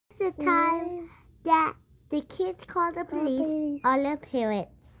the time that the kids call the police on their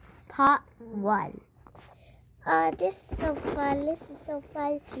parents. Part 1. This is so fun. This is so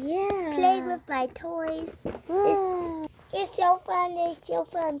fun. Yeah. Playing with my toys. It's so fun. It's so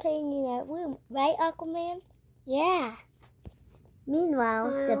fun playing in that room. Right, Aquaman? Yeah.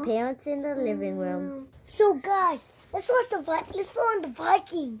 Meanwhile, the parents in the living room. So guys, let's go on the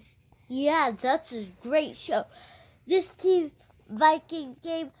Vikings. Yeah, that's a great show. This team Vikings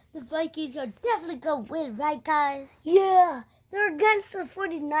game, the Vikings are definitely going to win, right guys? Yeah. They're against the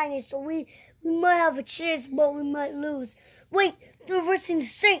 49ers, so we might have a chance, but we might lose. Wait, they're versus the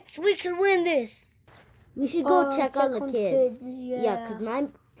Saints. We can win this. We should go check on the kids. Yeah, because my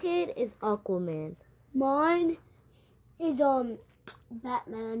kid is Aquaman. Mine is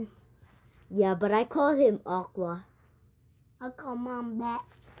Batman. Yeah, but I call him Aqua. I call Mom Bat.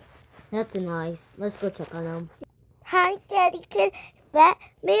 That's nice. Let's go check on him. Hi, Daddy. Can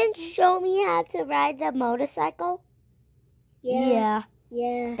Batman show me how to ride the motorcycle? Yeah.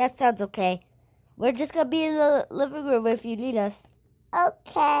 Yeah. That sounds okay. We're just going to be in the living room if you need us.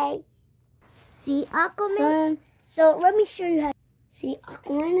 Okay. See, Aquaman? So let me show you how. See,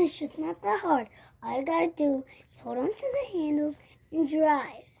 Aquaman is just not that hard. All you gotta do is hold on to the handles and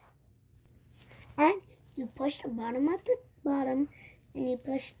drive. And you push the bottom at the bottom, and you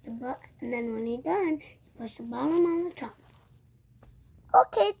push the button, and then when you're done, you push the bottom on the top.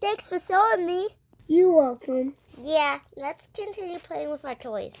 Okay, thanks for showing me. You're welcome. Yeah, let's continue playing with our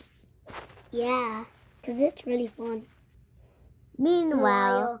toys. Yeah, because it's really fun.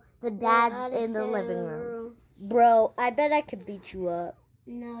 Meanwhile, the dad's in the living room. Bro, I bet I could beat you up.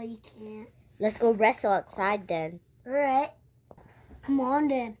 No, you can't. Let's go wrestle outside then. Alright. Come on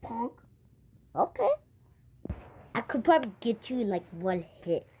then, punk. Okay. I could probably get you in like one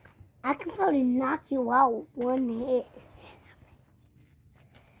hit. I could probably knock you out one hit.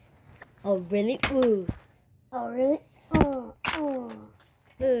 Oh, really? Ooh. Oh, really?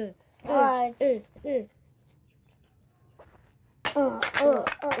 Alright.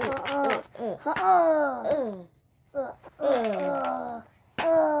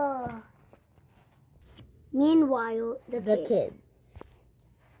 Meanwhile, the kids.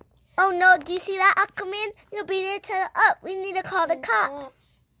 Oh no, do you see that, Aquaman? They'll be there to the up. We need to call the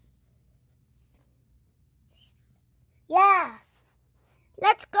cops. Yeah.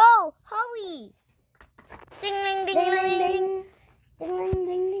 Let's go. Hurry. Ding, ding, ding, ding, ding, ding. Ding, ding,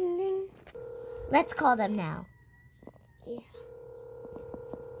 ding, ding, ding. Let's call them now. Yeah.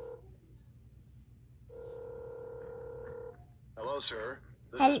 Hello, sir.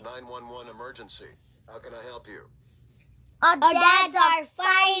 This is 911 emergency. How can I help you? Our dads are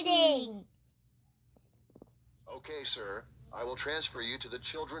fighting. Okay, sir. I will transfer you to the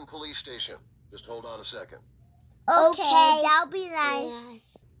Children Police Station. Just hold on a second. Okay, that'll be nice.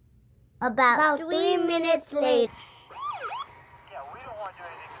 Yes. About 3 minutes later. Yeah, we don't want to do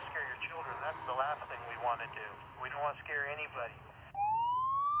anything to scare your children. That's the last thing we want to do. We don't want to scare anybody.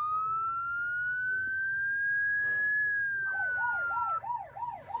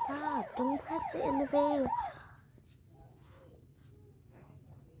 Stop, don't press it in the veil.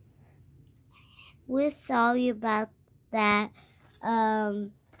 We're sorry about that.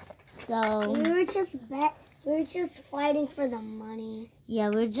 So we were just fighting for the money. Yeah,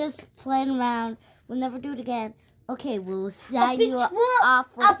 we're just playing around. We'll never do it again. Okay, we'll sign you off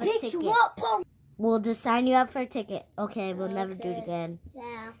with a ticket. We'll just sign you up for a ticket. Okay, we'll never do it again.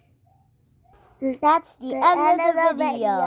 Yeah. That's the end of the video.